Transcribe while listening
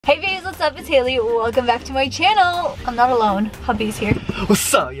Hey babes, what's up? It's Haley. Welcome back to my channel. I'm not alone. Hubby's here.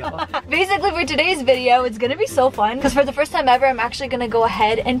 What's up, y'all? Basically, for today's video, it's gonna be so fun because for the first time ever, I'm actually gonna go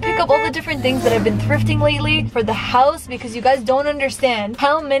ahead and pick up all the different things that I've been thrifting lately for the house, because you guys don't understand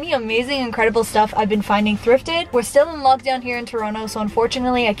how many amazing, incredible stuff I've been finding thrifted. We're still in lockdown here in Toronto, so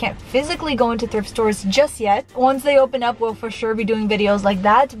unfortunately, I can't physically go into thrift stores just yet. Once they open up, we'll for sure be doing videos like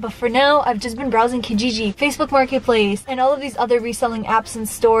that. But for now, I've just been browsing Kijiji, Facebook Marketplace, and all of these other reselling apps and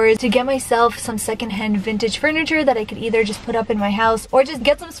stores to get myself some secondhand vintage furniture that I could either just put up in my house or just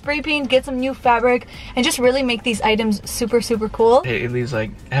get some spray paint, get some new fabric, and just really make these items super cool. Hey, Haley's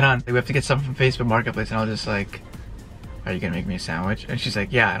like, head on, we have to get something from Facebook Marketplace, and I was just like, are you gonna make me a sandwich? And she's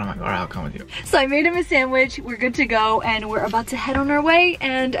like, yeah, and I'm like, alright, I'll come with you. So I made him a sandwich, we're good to go, and we're about to head on our way,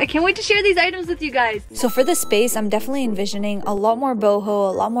 and I can't wait to share these items with you guys. So for the space, I'm definitely envisioning a lot more boho,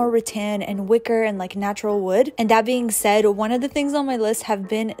 a lot more rattan and wicker and like natural wood. And that being said, one of the things on my list have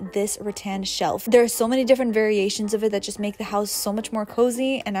been this rattan shelf. There are so many different variations of it that just make the house so much more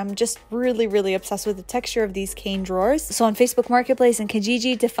cozy, and I'm just really obsessed with the texture of these cane drawers. So on Facebook Marketplace and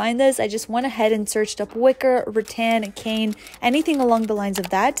Kijiji, to find this, I just went ahead and searched up wicker, rattan, cane, anything along the lines of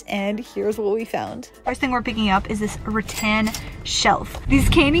that, and here's what we found. First thing we're picking up is this rattan shelf. These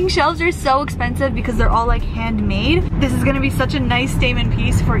caning shelves are so expensive because they're all like handmade. This is gonna be such a nice statement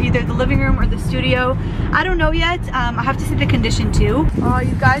piece for either the living room or the studio. I don't know yet. I have to see the condition too. Oh,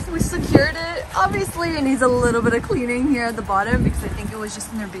 you guys, we secured it. Obviously, it needs a little bit of cleaning here at the bottom because I think it was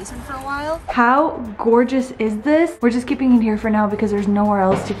just in their basement for a while. How gorgeous is this? We're just keeping it here for now because there's nowhere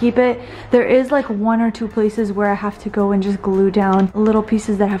else to keep it. There is like one or two places where I have to go and just glue down little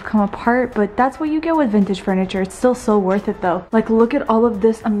pieces that have come apart, but that's what you get with vintage furniture. It's still so worth it though. Like, look at all of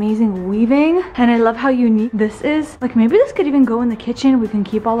this amazing weaving, and I love how unique this is. Like, maybe this could even go in the kitchen. We can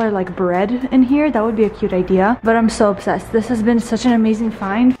keep all our like bread in here. That would be a cute idea, but I'm so obsessed. This has been such an amazing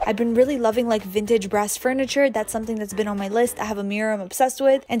find. I've been really loving like vintage brass furniture. That's something that's been on my list. I have a mirror I'm obsessed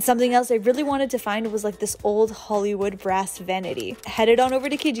with, and something else I really wanted to find was like this old Hollywood brass vanity. Headed on over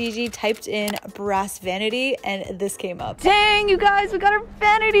to Kijiji, typed in brass vanity, and this came up. Dang, you guys, we got our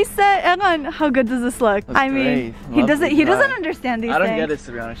vanity set. Hang on, how good does this look? That's great. He doesn't understand these things. I don't get it,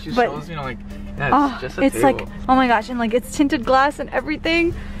 to be honest. She shows me like, yeah, it's just a it's table. like, oh my gosh, and like it's tinted glass and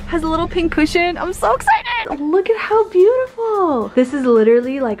everything. Has a little pink cushion. I'm so excited. Look at how beautiful. This is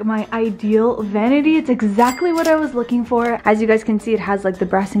literally like my ideal vanity. It's exactly what I was looking for. As you guys can see, it has like the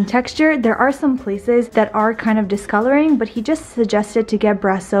brassing texture. There are some places that are kind of discoloring, but he just suggested to get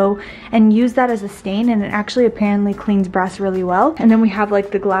Brasso and use that as a stain, and it actually apparently cleans brass really well. And then we have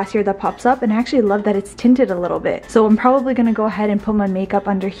like the glass here that pops up, and I actually love that it's tinted a little bit. So I'm probably gonna go ahead and put my makeup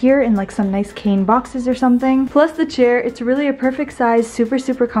under here in like some nice cane boxes or something. Plus the chair, it's really a perfect size, super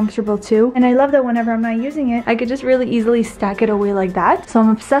comfortable too, and I love that whenever I'm not using it, I could just really easily stack it away like that. So I'm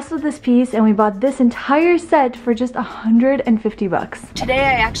obsessed with this piece, and we bought this entire set for just 150 bucks. Today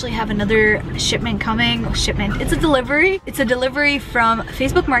I actually have another shipment coming. It's a delivery. It's a delivery from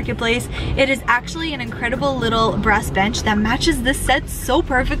Facebook Marketplace. It is actually an incredible little brass bench that matches this set so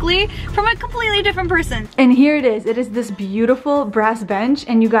perfectly from a completely different person. And here it is. It is this beautiful brass bench,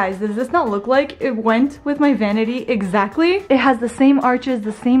 and you guys, does this not look like it went with my vanity exactly? It has the same arches,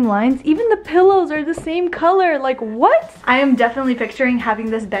 the same lines, even the pillows are the same color. Like, what? I am definitely picturing having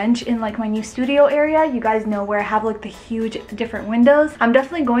this bench in like my new studio area. You guys know where I have like the huge different windows. I'm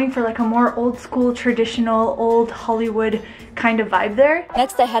definitely going for like a more old school, traditional, old Hollywood kind of vibe there.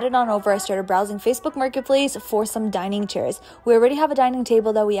 Next, I headed on over. I started browsing Facebook Marketplace for some dining chairs. We already have a dining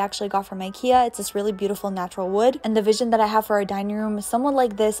table that we actually got from IKEA. It's this really beautiful natural wood, and the vision that I have for our dining room is someone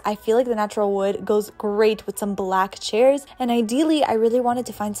like this. I feel like the natural wood goes great with some black chairs, and ideally I really wanted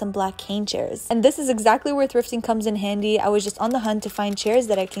to find some black cane chairs. And this is exactly where thrifting comes in handy. I was just on the hunt to find chairs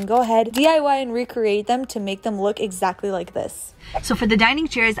that I can go ahead, DIY, and recreate them to make them look exactly like this. So for the dining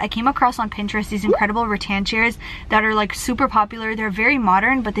chairs, I came across on Pinterest these incredible rattan chairs that are like super popular. They're very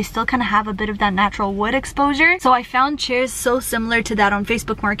modern, but they still kind of have a bit of that natural wood exposure. So I found chairs so similar to that on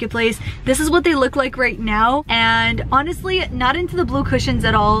Facebook Marketplace. This is what they look like right now, and honestly, not into the blue cushions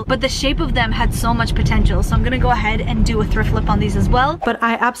at all, but the shape of them had so much potential. So I'm gonna go ahead and do a thrift flip on these as well. But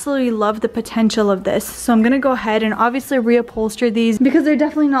I absolutely love the potential of this, so I'm gonna go ahead and obviously reupholster these because they're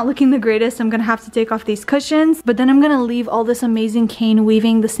definitely not looking the greatest. I'm gonna have to take off these cushions, but then I'm gonna leave all this amazing cane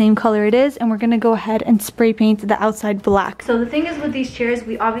weaving the same color it is, and we're gonna go ahead and spray paint the outside black. So the thing is with these chairs,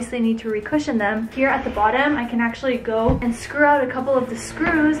 we obviously need to recushion them. Here at the bottom, I can actually go and screw out a couple of the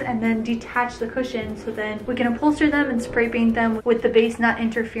screws and then detach the cushion, so then we can upholster them and spray paint them with the base not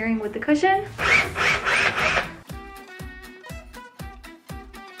interfering with the cushion.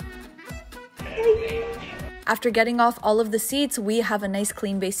 After getting off all of the seats, we have a nice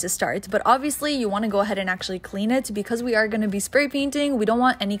clean base to start, but obviously you want to go ahead and actually clean it because we are going to be spray painting. We don't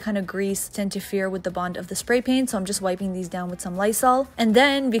want any kind of grease to interfere with the bond of the spray paint, so I'm just wiping these down with some Lysol. And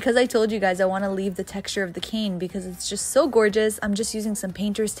then, because I told you guys I want to leave the texture of the cane because it's just so gorgeous, I'm just using some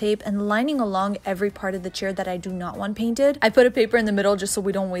painter's tape and lining along every part of the chair that I do not want painted. I put a paper in the middle just so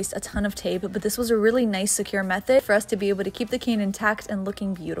we don't waste a ton of tape, but this was a really nice secure method for us to be able to keep the cane intact and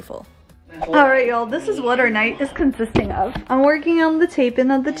looking beautiful. Alright y'all, this is what our night is consisting of. I'm working on the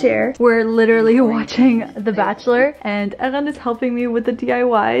taping of the chair. We're literally watching The Bachelor and Erin is helping me with the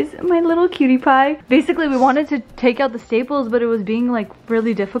DIYs. My little cutie pie. Basically we wanted to take out the staples but it was being like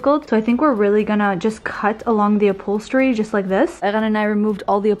really difficult. So I think we're really gonna just cut along the upholstery just like this. Erin and I removed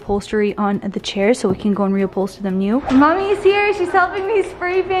all the upholstery on the chairs so we can go and reupholster them new. Mommy is here, she's helping me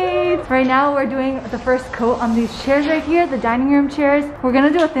spray paint. Right now we're doing the first coat on these chairs right here, the dining room chairs. We're gonna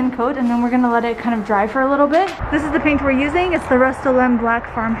do a thin coat and then we're gonna let it kind of dry for a little bit. This is the paint we're using. It's the Rust-Oleum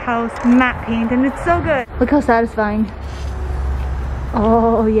Black Farmhouse matte paint and it's so good. Look how satisfying.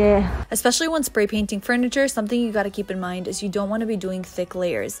 Oh yeah. Especially when spray painting furniture, something you gotta keep in mind is you don't want to be doing thick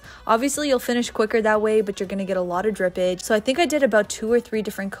layers. Obviously you'll finish quicker that way, but you're gonna get a lot of drippage. So I think I did about 2 or 3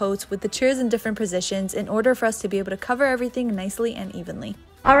 different coats with the chairs in different positions in order for us to be able to cover everything nicely and evenly.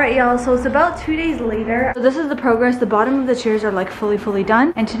 Alright y'all, so it's about 2 days later. So this is the progress. The bottom of the chairs are like fully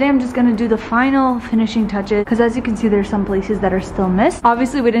done. And today I'm just gonna do the final finishing touches because as you can see there's some places that are still missed.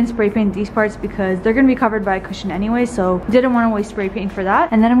 Obviously we didn't spray paint these parts because they're gonna be covered by a cushion anyway, so didn't want to waste spray paint for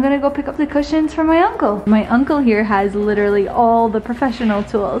that. And then I'm gonna go pick up the cushions from my uncle. My uncle here has literally all the professional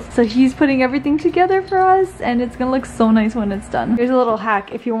tools. So he's putting everything together for us and it's gonna look so nice when it's done. Here's a little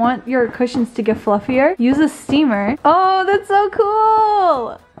hack. If you want your cushions to get fluffier, use a steamer. Oh, that's so cool!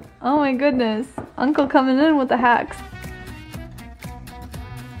 Oh my goodness, Uncle coming in with the hacks.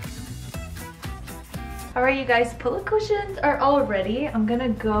 Alright you guys, pillow cushions are all ready. I'm gonna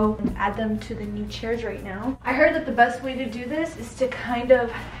go and add them to the new chairs right now. I heard that the best way to do this is to kind of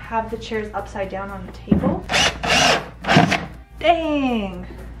have the chairs upside down on the table. Dang!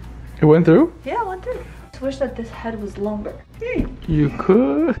 It went through? Yeah, it went through. I wish that this head was longer. You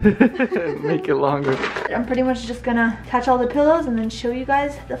could make it longer. I'm pretty much just gonna attach all the pillows and then show you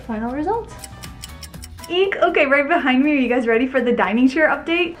guys the final results. Eek! Okay, right behind me, are you guys ready for the dining chair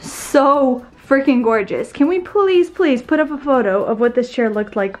update? So freaking gorgeous. Can we please put up a photo of what this chair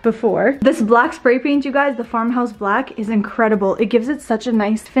looked like before? This black spray paint, you guys, the Farmhouse Black, is incredible. It gives it such a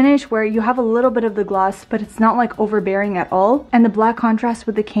nice finish where you have a little bit of the gloss, but it's not like overbearing at all. And the black contrast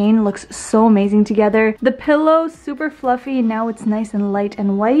with the cane looks so amazing together. The pillow, super fluffy. Now it's nice and light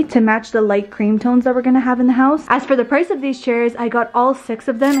and white to match the light cream tones that we're gonna have in the house. As for the price of these chairs, I got all 6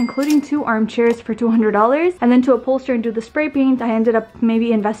 of them, including 2 armchairs for $200. And then to upholster and do the spray paint, I ended up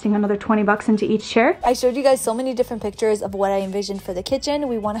maybe investing another 20 bucks into each chair. I showed you guys so many different pictures of what I envisioned for the kitchen.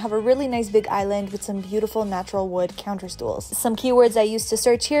 We want to have a really nice big island with some beautiful natural wood counter stools. Some keywords I used to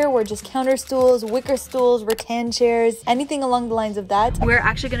search here were just counter stools, wicker stools, rattan chairs, anything along the lines of that. We're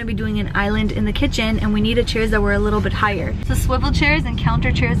actually going to be doing an island in the kitchen and we needed chairs that were a little bit higher. So swivel chairs and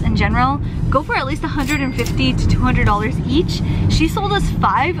counter chairs in general go for at least $150 to $200 each. She sold us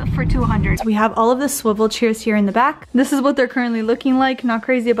 5 for $200. We have all of the swivel chairs here in the back. This is what they're currently looking like. Not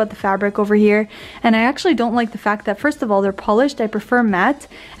crazy about the fabric over here. And I actually don't like the fact that, first of all, they're polished. I prefer matte.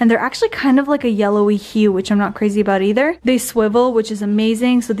 And they're actually kind of like a yellowy hue, which I'm not crazy about either. They swivel, which is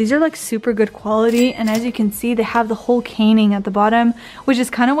amazing. So these are like super good quality. And as you can see, they have the whole caning at the bottom, which is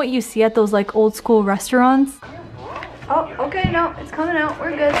kind of what you see at those like old school restaurants. Oh, okay, no, it's coming out.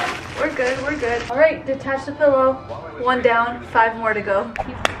 We're good. We're good. We're good. All right, detach the pillow. 1 down, 5 more to go.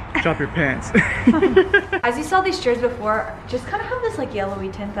 Drop your pants. As you saw these chairs before, just kind of have this like yellowy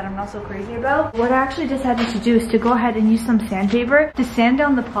tint that I'm not so crazy about. What I actually decided to do is to go ahead and use some sandpaper to sand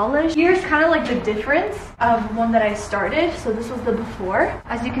down the polish. Here's kind of like the difference of one that I started. So this was the before.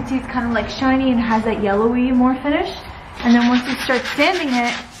 As you can see, it's kind of like shiny and has that yellowy more finish. And then once you start sanding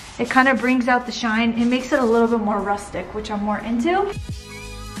it, it kind of brings out the shine. It makes it a little bit more rustic, which I'm more into.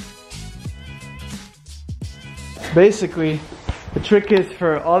 Basically, the trick is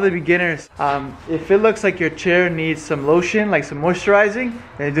for all the beginners, if it looks like your chair needs some lotion, like some moisturizing,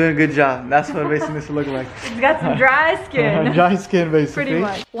 then you're doing a good job. That's what basically this will look like. It's got some dry skin. Dry skin, basically. Pretty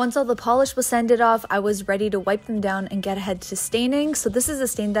much. Once all the polish was sanded off, I was ready to wipe them down and get ahead to staining. So this is the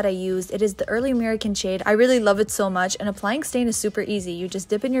stain that I used. It is the Early American shade. I really love it so much, and applying stain is super easy. You just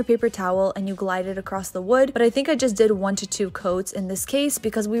dip in your paper towel and you glide it across the wood. But I think I just did 1 to 2 coats in this case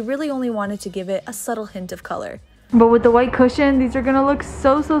because we really only wanted to give it a subtle hint of color. But with the white cushion, these are gonna look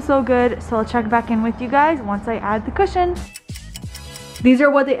so good. So I'll check back in with you guys once I add the cushion. These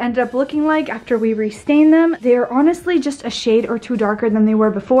are what they ended up looking like after we restained them. They are honestly just a shade or two darker than they were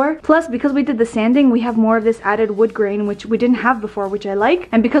before. Plus, because we did the sanding, we have more of this added wood grain, which we didn't have before, which I like.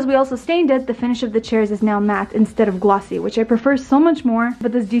 And because we also stained it, the finish of the chairs is now matte instead of glossy, which I prefer so much more.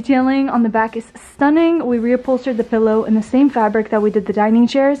 But this detailing on the back is stunning. We reupholstered the pillow in the same fabric that we did the dining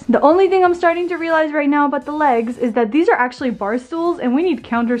chairs. The only thing I'm starting to realize right now about the legs is that these are actually bar stools and we need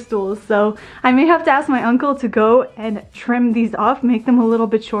counter stools. So I may have to ask my uncle to go and trim these off, make them a little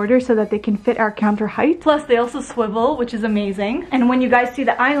bit shorter so that they can fit our counter height. Plus they also swivel, which is amazing. And when you guys see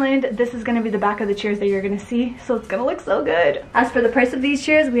the island, this is going to be the back of the chairs that you're going to see. So it's going to look so good. As for the price of these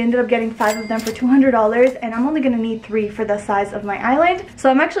chairs, we ended up getting 5 of them for $200, and I'm only going to need 3 for the size of my island. So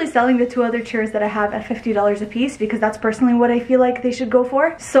I'm actually selling the 2 other chairs that I have at $50 a piece because that's personally what I feel like they should go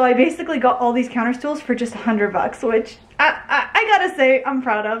for. So I basically got all these counter stools for just $100, which I gotta say I'm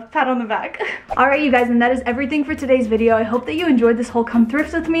proud of. Pat on the back. Alright you guys, and that is everything for today's video. I hope that you enjoyed this whole come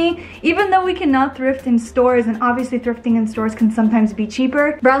thrift with me. Even though we cannot thrift in stores, and obviously thrifting in stores can sometimes be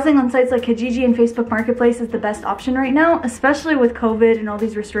cheaper, browsing on sites like Kijiji and Facebook Marketplace is the best option right now, especially with COVID and all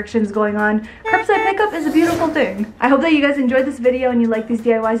these restrictions going on. Curbside pickup is a beautiful thing. I hope that you guys enjoyed this video and you like these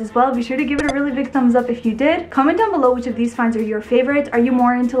DIYs as well. Be sure to give it a really big thumbs up if you did. Comment down below which of these finds are your favorite. Are you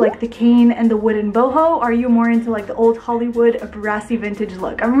more into like the cane and the wooden boho? Are you more into like the old Hollywood, a brassy vintage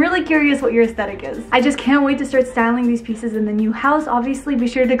look? I'm really curious what your aesthetic is. I just can't wait to start styling these pieces in the new house. Obviously, be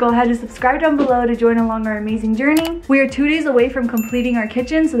sure to go ahead and subscribe down below to join along our amazing journey. We are 2 days away from completing our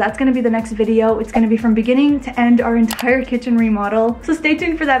kitchen, so that's going to be the next video. It's going to be from beginning to end our entire kitchen remodel. So stay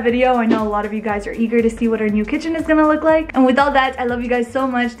tuned for that video. I know a lot of you guys are eager to see what our new kitchen is going to look like. And with all that, I love you guys so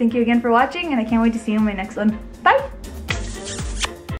much. Thank you again for watching, and I can't wait to see you in my next one. Bye!